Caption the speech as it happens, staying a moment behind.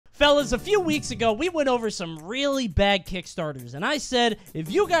Fellas, a few weeks ago, we went over some really bad Kickstarters, and I said, if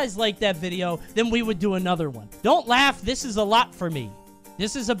you guys liked that video, then we would do another one. Don't laugh, this is a lot for me.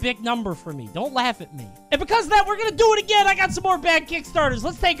 This is a big number for me. Don't laugh at me. And because of that, we're gonna do it again. I got some more bad Kickstarters.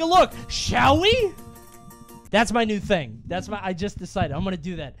 Let's take a look, shall we? That's my new thing. I just decided I'm gonna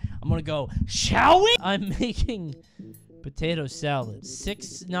do that. I'm gonna go, shall we? I'm making potato salad.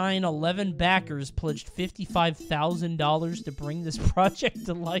 6, 9, 11 backers pledged $55,000 to bring this project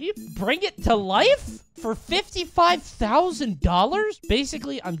to life. Bring it to life? For $55,000?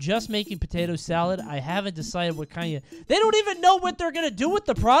 Basically, I'm just making potato salad. I haven't decided what kind of... They don't even know what they're gonna do with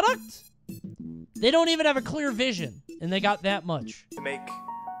the product? They don't even have a clear vision. And they got that much. To make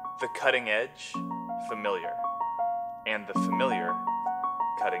the cutting edge familiar. And the familiar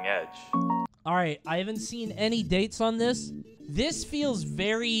cutting edge. Alright, I haven't seen any dates on this. This feels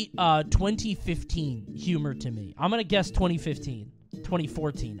very 2015 humor to me. I'm gonna guess 2015.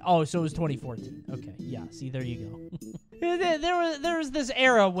 2014. Oh, so it was 2014. Okay, yeah, see, there you go. there was this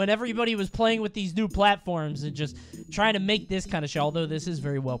era when everybody was playing with these new platforms and just trying to make this kind of show, although this is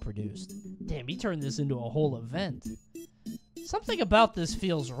very well produced. Damn, he turned this into a whole event. Something about this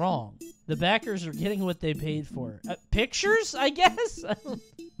feels wrong. The backers are getting what they paid for. Pictures, I guess?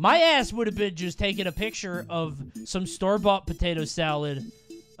 My ass would have been just taking a picture of some store-bought potato salad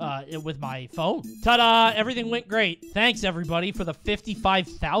with my phone. Ta-da! Everything went great. Thanks, everybody, for the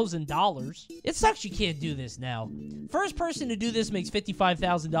 $55,000. It sucks you can't do this now. First person to do this makes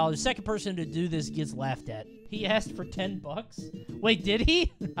 $55,000. Second person to do this gets laughed at. He asked for 10 bucks? Wait, did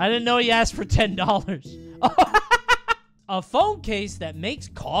he? I didn't know he asked for $10. A phone case that makes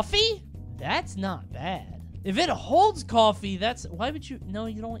coffee? That's not bad. If it holds coffee, that's... Why would you... No,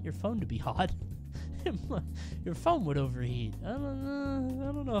 you don't want your phone to be hot. Your phone would overheat. I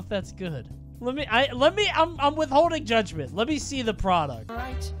don't know if that's good. I'm withholding judgment. Let me see the product.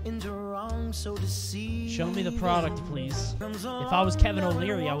 Show me the product, please. If I was Kevin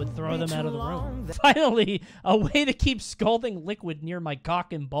O'Leary, I would throw them out of the room. Finally, a way to keep scalding liquid near my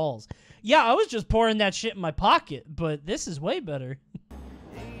cock and balls. Yeah, I was just pouring that shit in my pocket, but this is way better.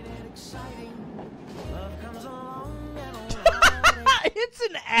 It's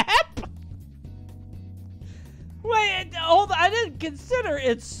an app? Wait, hold on. I didn't consider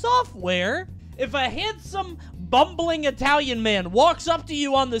it's software. If a handsome, bumbling Italian man walks up to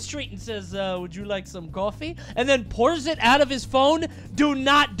you on the street and says, would you like some coffee? And then pours it out of his phone, do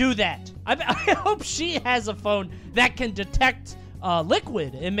not do that. I hope she has a phone that can detect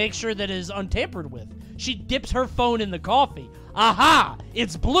liquid and make sure that it is untampered with. She dips her phone in the coffee. Aha!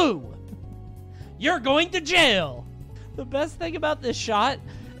 It's blue. You're going to jail. The best thing about this shot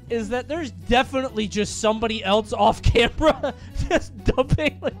is that there's definitely just somebody else off camera just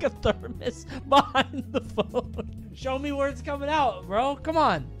dumping like a thermos behind the phone. Show me where it's coming out, bro. Come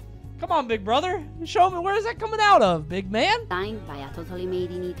on. Come on, big brother. Show me where is that coming out of, big man? Designed by a totally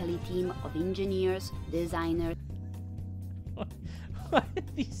made in Italy team of engineers, designers. What are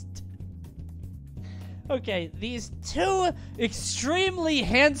these Okay, these two extremely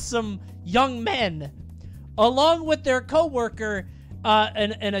handsome young men, along with their co-worker,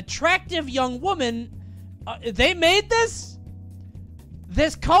 an attractive young woman, they made this?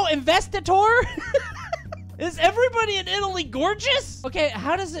 This co-investitor? Is everybody in Italy gorgeous? Okay,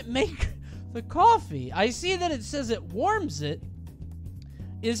 how does it make the coffee? I see that it says it warms it.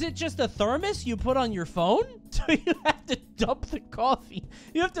 Is it just a thermos you put on your phone? So you have to dump the coffee.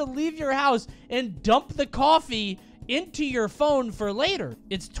 You have to leave your house and dump the coffee into your phone for later.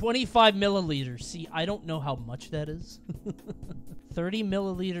 It's 25 milliliters. See, I don't know how much that is. 30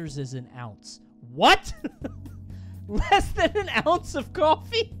 milliliters is an ounce. What? Less than an ounce of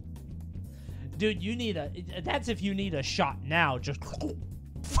coffee? Dude, you need that's if you need a shot now. Just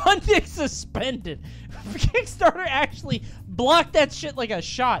funding suspended. Kickstarter actually blocked that shit like a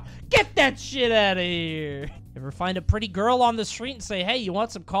shot. Get that shit out of here. Ever find a pretty girl on the street and say, hey, you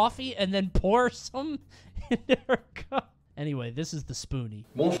want some coffee? And then pour some into her cup. Anyway, this is the spoonie.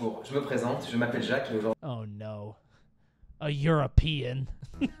 Bonjour, je me présente, je m'appelle Jacques. Oh no. A European.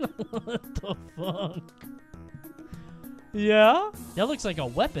 What the fuck? Yeah? That looks like a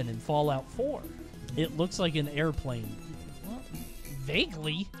weapon in Fallout 4. It looks like an airplane. What?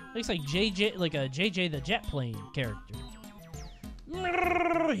 Vaguely. Looks like JJ the Jet Plane character.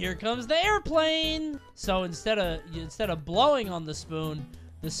 Here comes the airplane. So instead of blowing on the spoon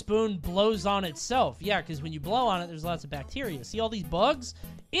blows on itself. Yeah, because when you blow on it, there's lots of bacteria. See all these bugs?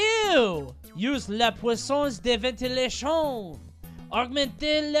 Ew! Use la puissance de ventilation.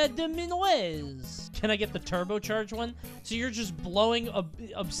 Augmenter la demi-noise. Can I get the turbocharged one? So you're just blowing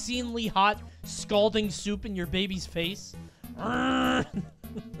obscenely hot, scalding soup in your baby's face?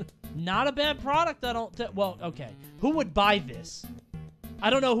 Not a bad product, I don't think. Well, okay. Who would buy this?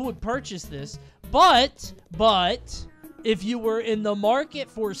 I don't know who would purchase this, but, if you were in the market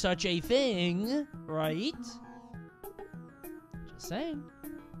for such a thing, right? Just saying.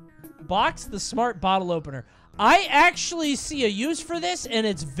 Box the smart bottle opener. I actually see a use for this, and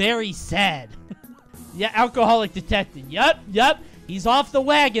it's very sad. Yeah, alcoholic detected. Yep. He's off the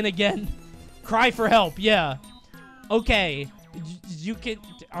wagon again. Cry for help, yeah. Okay. You can...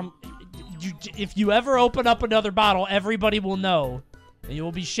 if you ever open up another bottle, everybody will know. And you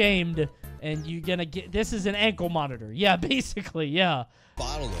will be shamed, and you're gonna get... This is an ankle monitor. Yeah, basically, yeah.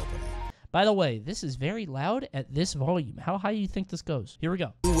 Bottle opener. By the way, this is very loud at this volume. How high do you think this goes? Here we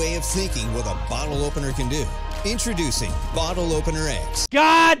go. New way of thinking what a bottle opener can do. Introducing Bottle Opener X.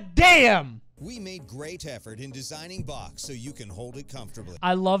 God damn! We made great effort in designing box so you can hold it comfortably.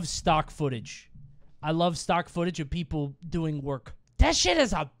 I love stock footage. I love stock footage of people doing work. That shit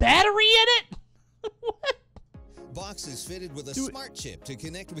has a battery in it? What? Box is fitted with a smart chip to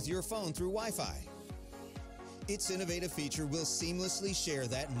connect with your phone through Wi-Fi. Its innovative feature will seamlessly share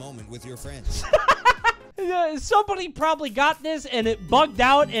that moment with your friends. Somebody probably got this and it bugged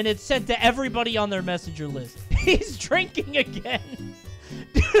out and it's sent to everybody on their messenger list. He's drinking again.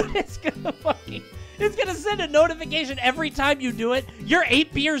 Dude, it's gonna send a notification every time you do it. You're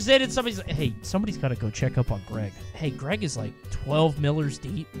 8 beers in and somebody's like, hey, somebody's gotta go check up on Greg. Hey, Greg is like 12 millers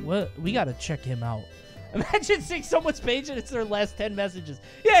deep. What? We gotta check him out. Imagine seeing someone's page and it's their last 10 messages.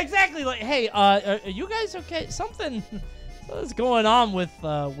 Yeah, exactly. Like, hey, are you guys okay? Something's going on with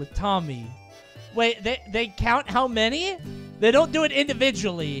Tommy. Wait, they count how many? They don't do it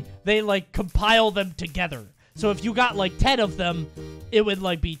individually. They, like, compile them together. So if you got, like, 10 of them, it would,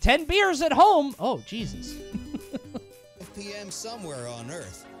 like, be 10 beers at home. Oh, Jesus. 5 p.m. somewhere on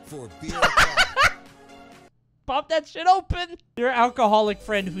Earth for beer. Pop that shit open. Your alcoholic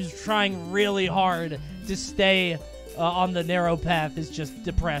friend who's trying really hard to stay on the narrow path is just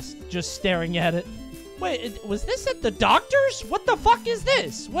depressed, just staring at it. Wait, was this at the doctor's? What the fuck is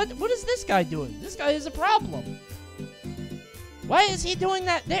this? What is this guy doing? This guy has a problem. Why is he doing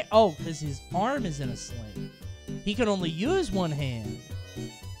that there? Oh, because his arm is in a sling. He can only use one hand.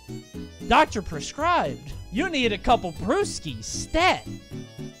 Doctor prescribed. You need a couple brewskis, stat.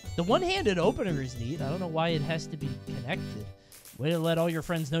 The one-handed opener is neat. I don't know why it has to be connected. Way to let all your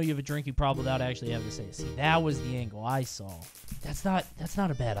friends know you have a drinking problem without actually having to say it. See, that was the angle I saw. That's not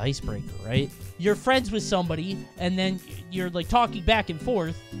a bad icebreaker, right? You're friends with somebody, and then you're, like, talking back and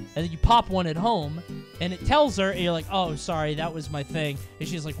forth, and then you pop one at home, and it tells her, and you're like, oh, sorry, that was my thing. And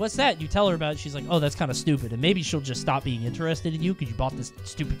she's like, what's that? And you tell her about it. She's like, oh, that's kind of stupid. And maybe she'll just stop being interested in you because you bought this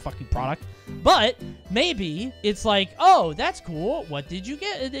stupid fucking product. But maybe it's like, oh, that's cool. What did you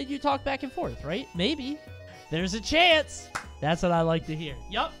get? And then you talk back and forth, right? Maybe. There's a chance. That's what I like to hear.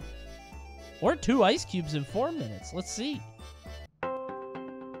 Yup. Or 2 ice cubes in 4 minutes. Let's see.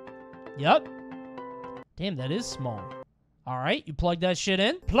 Yup. Damn, that is small. All right, you plug that shit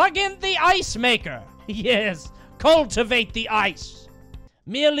in. Plug in the ice maker. Yes, cultivate the ice.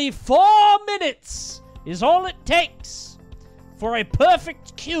 Merely 4 minutes is all it takes for a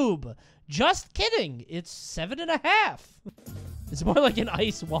perfect cube. Just kidding. It's 7.5. It's more like an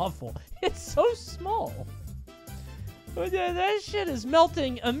ice waffle. It's so small. But yeah, that shit is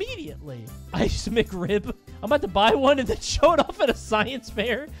melting immediately. Ice McRib. I'm about to buy one and then show it off at a science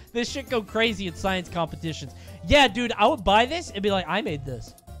fair. This shit go crazy at science competitions. Yeah, dude, I would buy this and be like, I made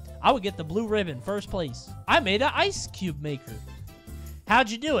this. I would get the blue ribbon, first place. I made an ice cube maker. How'd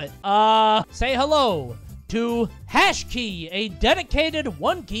you do it? Say hello to Hashkey, a dedicated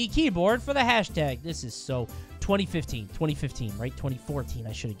 1-key keyboard for the hashtag. This is so 2015, right? 2014,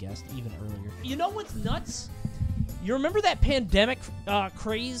 I should have guessed, even earlier. You know what's nuts? You remember that pandemic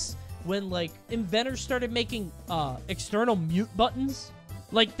craze when, like, inventors started making external mute buttons?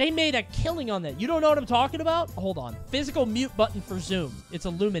 Like, they made a killing on that. You don't know what I'm talking about? Hold on. Physical mute button for Zoom. It's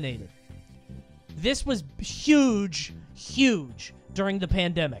illuminated. This was huge during the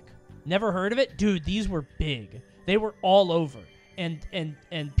pandemic. Never heard of it? Dude, these were big. They were all over. And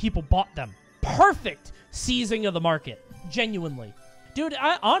people bought them. Perfect seizing of the market. Genuinely. Dude,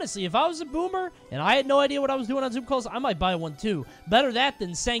 honestly, if I was a boomer and I had no idea what I was doing on Zoom calls, I might buy one too. Better that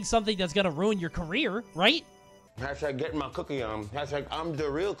than saying something that's going to ruin your career, right? Hashtag getting my cookie on. Hashtag I'm the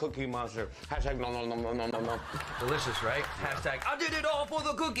real cookie monster. Hashtag no. Delicious, right? Hashtag I did it all for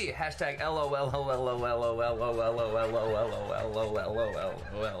the cookie. Hashtag LOL.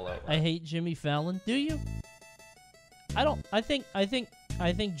 I hate Jimmy Fallon. Do you? I think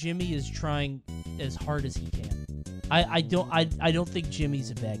Jimmy is trying as hard as he can. I don't think Jimmy's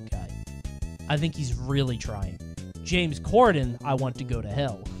a bad guy. I think he's really trying. James Corden, I want to go to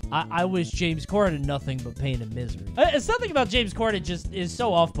hell. I wish James Corden nothing but pain and misery. It's something about James Corden just is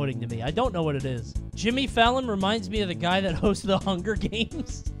so off-putting to me. I don't know what it is. Jimmy Fallon reminds me of the guy that hosted the Hunger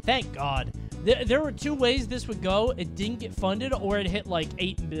Games. Thank God. There were two ways this would go. It didn't get funded or it hit like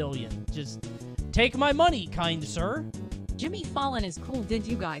 8 million. Just take my money, kind sir. Jimmy Fallon is cool. Did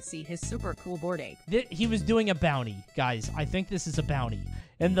you guys see his super cool board ape? He was doing a bounty, guys. I think this is a bounty.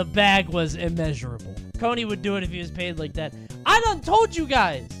 And the bag was immeasurable. Coney would do it if he was paid like that. I done told you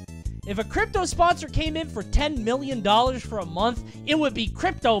guys. If a crypto sponsor came in for $10 million for a month, it would be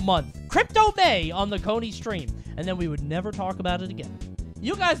Crypto Month. Crypto May on the Coney stream. And then we would never talk about it again.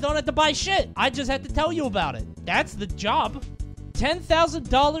 You guys don't have to buy shit. I just had to tell you about it. That's the job.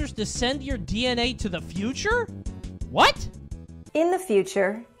 $10,000 to send your DNA to the future? What? In the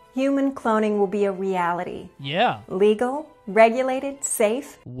future, human cloning will be a reality. Yeah. Legal, regulated,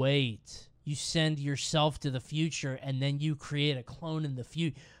 safe. Wait. You send yourself to the future and then you create a clone in the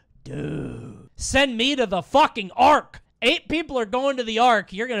future. Dude. Send me to the fucking Ark. 8 people are going to the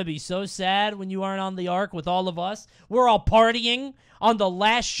Ark. You're going to be so sad when you aren't on the Ark with all of us. We're all partying on the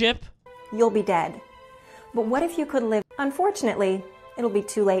last ship. You'll be dead. But what if you could live? Unfortunately, it'll be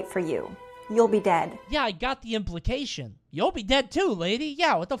too late for you. You'll be dead. Yeah, I got the implication. You'll be dead too, lady.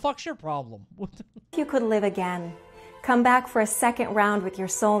 Yeah, what the fuck's your problem? If you could live again, come back for a second round with your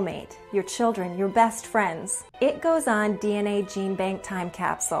soulmate, your children, your best friends. It goes on DNA Gene Bank time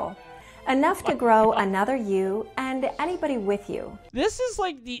capsule. Enough to grow another you and anybody with you. This is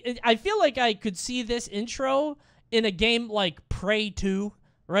like I feel like I could see this intro in a game like Prey 2,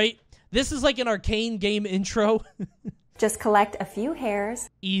 right? This is like an arcane game intro. Just collect a few hairs.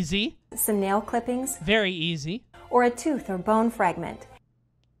 Easy. Some nail clippings. Very easy. Or a tooth or bone fragment.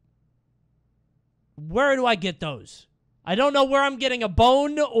 Where do I get those? I don't know where I'm getting a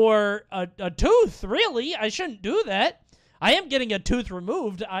bone or a tooth, really. I shouldn't do that. I am getting a tooth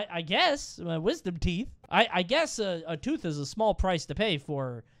removed, I guess. My wisdom teeth. I guess a tooth is a small price to pay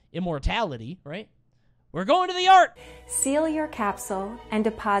for immortality, right? We're going to the Ark. Seal your capsule and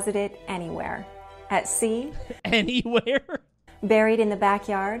deposit it anywhere. At sea. Anywhere. Buried in the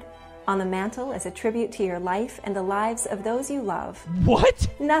backyard. On the mantle as a tribute to your life and the lives of those you love. What?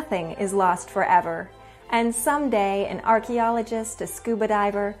 Nothing is lost forever. And someday an archaeologist, a scuba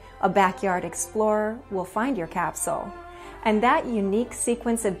diver, a backyard explorer will find your capsule. And that unique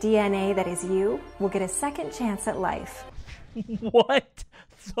sequence of DNA that is you will get a second chance at life. What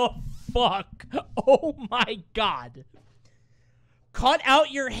the fuck? Oh my God. Cut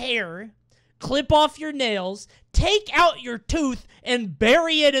out your hair, clip off your nails, take out your tooth, and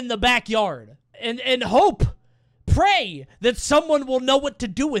bury it in the backyard. And hope, pray that someone will know what to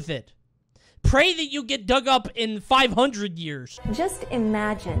do with it. Pray that you get dug up in 500 years. Just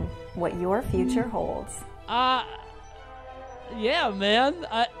imagine what your future holds. Yeah, man.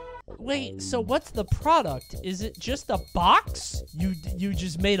 Wait, so what's the product? Is it just a box? You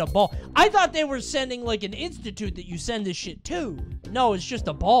just made a ball. I thought they were sending like an institute that you send this shit to. No, it's just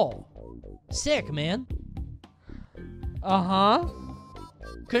a ball. Sick, man. Uh-huh.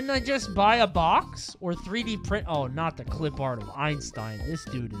 Couldn't I just buy a box? Or 3D print? Oh, not the clip art of Einstein. This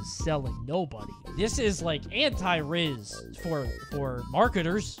dude is selling nobody. This is like anti-Riz for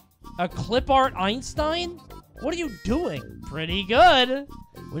marketers. A clip art Einstein? What are you doing? Pretty good.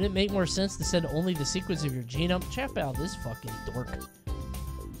 Wouldn't it make more sense to send only the sequence of your genome? Check out this fucking dork.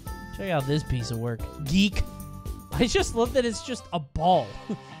 Check out this piece of work. Geek. I just love that it's just a ball.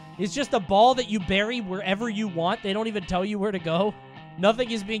 It's just a ball that you bury wherever you want. They don't even tell you where to go.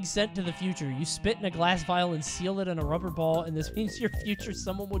 Nothing is being sent to the future. You spit in a glass vial and seal it in a rubber ball, and this means your future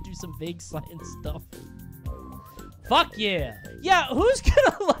someone will do some vague science stuff. Fuck yeah. Yeah, who's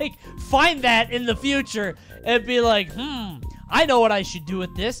gonna, like, find that in the future and be like, I know what I should do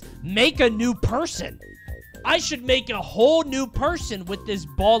with this. Make a new person. I should make a whole new person with this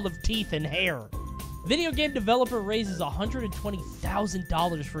ball of teeth and hair. Video game developer raises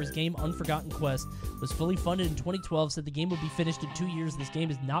 $120,000 for his game Unforgotten Quest. Was fully funded in 2012, said the game will be finished in 2 years. This game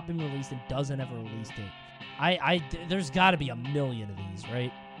has not been released and doesn't have a release date. There's got to be a million of these,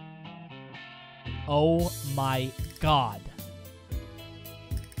 right? Oh my God.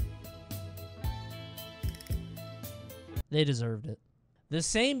 They deserved it. The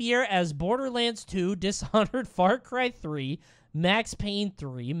same year as Borderlands 2, Dishonored, Far Cry 3, Max Payne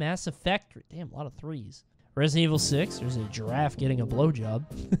 3, Mass Effect 3. Damn, a lot of threes. Resident Evil 6. There's a giraffe getting a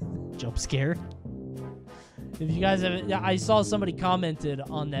blowjob. Jump scare. If you guys haven't... I saw somebody commented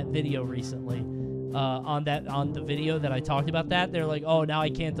on that video recently. On the video that I talked about that. They're like, oh, now I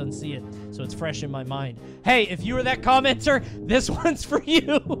can't unsee it. So it's fresh in my mind. Hey, if you were that commenter, this one's for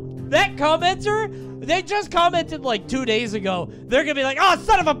you. That commenter, they just commented like 2 days ago. They're gonna be like, oh,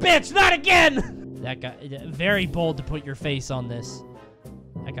 son of a bitch, not again! That guy, very bold to put your face on this.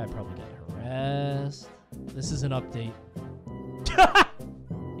 That guy probably got harassed. This is an update.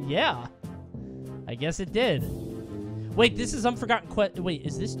 Yeah. I guess it did. Wait, this is Unforgotten Quest. Wait,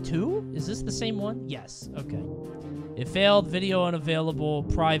 is this 2? Is this the same one? Yes. Okay. It failed. Video unavailable.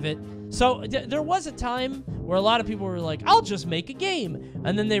 Private. So there was a time where a lot of people were like, I'll just make a game.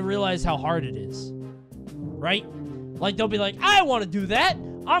 And then they realize how hard it is. Right? Like, they'll be like, I want to do that.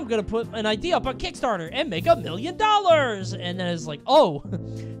 I'm going to put an idea up on Kickstarter and make $1 million. And then it's like, oh,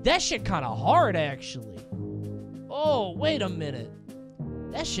 that shit kind of hard, actually. Oh, wait a minute.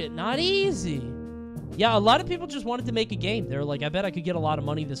 That shit not easy. Yeah, a lot of people just wanted to make a game. They were like, I bet I could get a lot of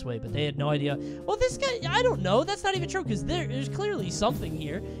money this way, but they had no idea. Well, this guy, I don't know. That's not even true, because there's clearly something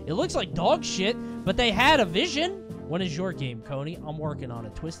here. It looks like dog shit, but they had a vision. When is your game, Coney? I'm working on a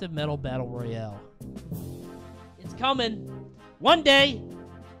Twisted Metal Battle Royale. It's coming. One day.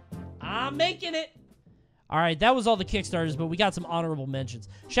 I'm making it. All right, that was all the Kickstarters, but we got some honorable mentions.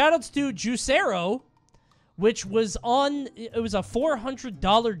 Shoutouts to Juicero, which was on, it was a $400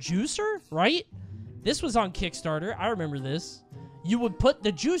 juicer, right? This was on Kickstarter. I remember this. You would put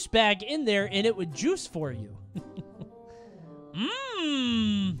the juice bag in there, and it would juice for you.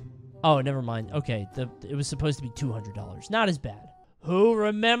 Mmm. Oh, never mind. Okay, it was supposed to be $200. Not as bad. Who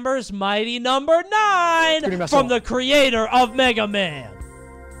remembers Mighty Number 9 from the creator of Mega Man?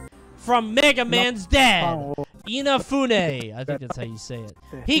 From Mega Man's dad, Inafune. I think that's how you say it.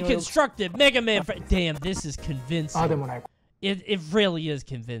 He constructed Mega Man. Damn, this is convincing. It really is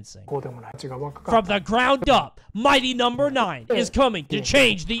convincing. From the ground up, Mighty Number 9 is coming to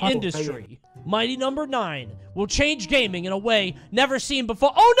change the industry. Mighty Number 9 will change gaming in a way never seen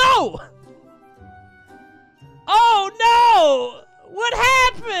before. Oh no! Oh no! What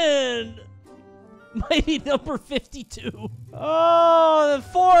happened? Mighty Number 52. Oh,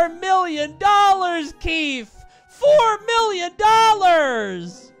 $4 million, Keith! $4 million!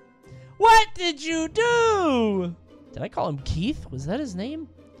 What did you do? Did I call him Keith? Was that his name?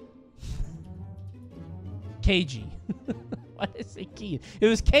 KG. Why did I say Keith? It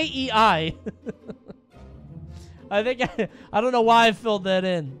was K-E-I. I think I don't know why I filled that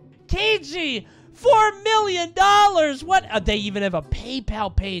in. KG! $4 million! What? They even have a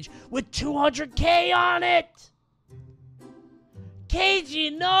PayPal page with $200K on it!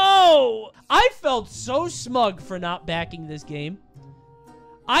 KG, no! I felt so smug for not backing this game.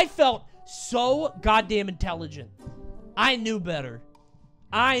 I felt so goddamn intelligent. I knew better.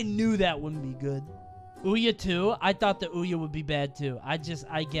 I knew that wouldn't be good. Ouya 2? I thought the Ouya would be bad too. I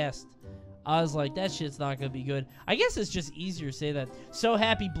guessed. I was like, that shit's not gonna be good. I guess it's just easier to say that. So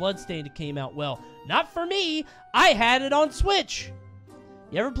happy Bloodstained came out well. Not for me. I had it on Switch.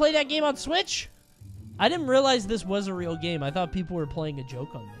 You ever play that game on Switch? I didn't realize this was a real game. I thought people were playing a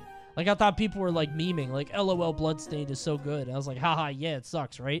joke on me. Like, I thought people were, like, memeing. Like, LOL Bloodstained is so good. I was like, haha, yeah, it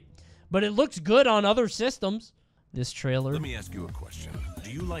sucks, right? But it looks good on other systems. This trailer. Let me ask you a question.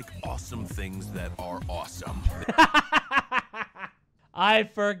 Do you like awesome things that are awesome? I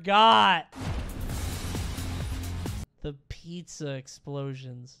forgot. The pizza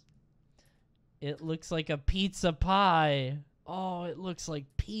explosions. It looks like a pizza pie. Oh, it looks like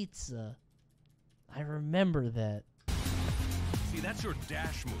pizza. I remember that. See, that's your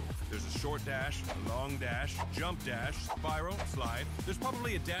dash move. There's a short dash, a long dash, jump dash, spiral, slide. There's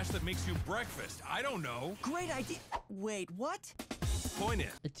probably a dash that makes you breakfast. I don't know. Great idea. Wait, what? Point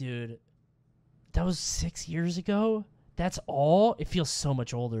it. Dude, that was 6 years ago? That's all? It feels so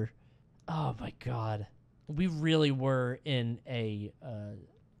much older. Oh my god. We really were in a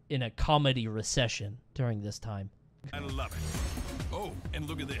comedy recession during this time. I love it. Oh, and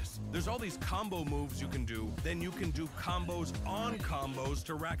look at this. There's all these combo moves you can do. Then you can do combos on combos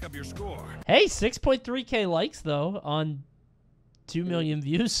to rack up your score. Hey, 6.3K likes, though, on 2 million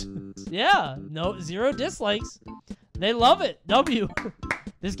views. Yeah, no, 0 dislikes. They love it. W.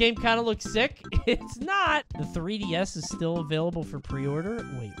 This game kind of looks sick. It's not. The 3DS is still available for pre-order.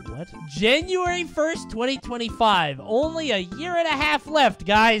 Wait, what? January 1st, 2025. Only a year and a half left,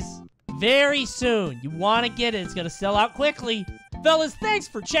 guys. Very soon. You want to get it. It's going to sell out quickly. Fellas, thanks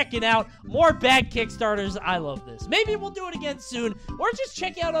for checking out more bad Kickstarters. I love this. Maybe we'll do it again soon, or just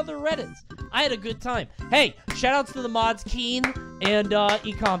check out other Reddits. I had a good time. Hey, shoutouts to the mods Keen and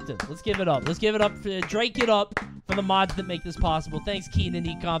E. Compton. Let's give it up. Let's give it up. Drake it up for the mods that make this possible. Thanks, Keen and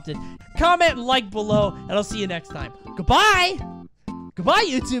E. Compton. Comment and like below, and I'll see you next time. Goodbye. Goodbye,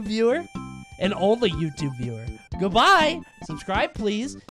 YouTube viewer. And only YouTube viewer. Goodbye. Subscribe, please.